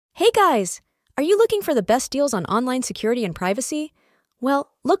Hey guys! Are you looking for the best deals on online security and privacy? Well,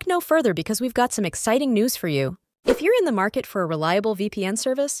 look no further because we've got some exciting news for you. If you're in the market for a reliable VPN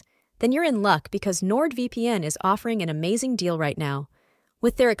service, then you're in luck because Nordvpn is offering an amazing deal right now.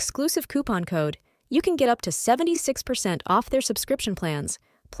 With their exclusive coupon code, you can get up to 76% off their subscription plans,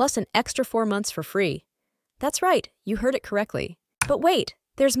 plus an extra 4 months for free. That's right, you heard it correctly. But wait,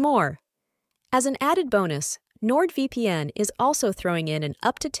 there's more. As an added bonus, Nordvpn is also throwing in an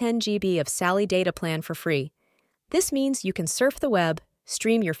up to 10 GB of Saily data plan for free. This means you can surf the web,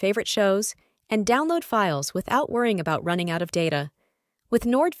 stream your favorite shows, and download files without worrying about running out of data. With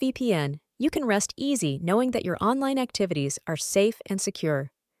Nordvpn, you can rest easy knowing that your online activities are safe and secure.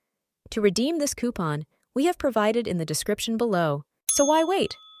 To redeem this coupon, we have provided in the description below. So why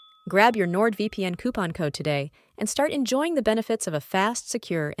wait? Grab your Nordvpn coupon code today and start enjoying the benefits of a fast,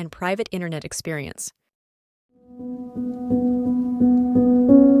 secure, and private internet experience.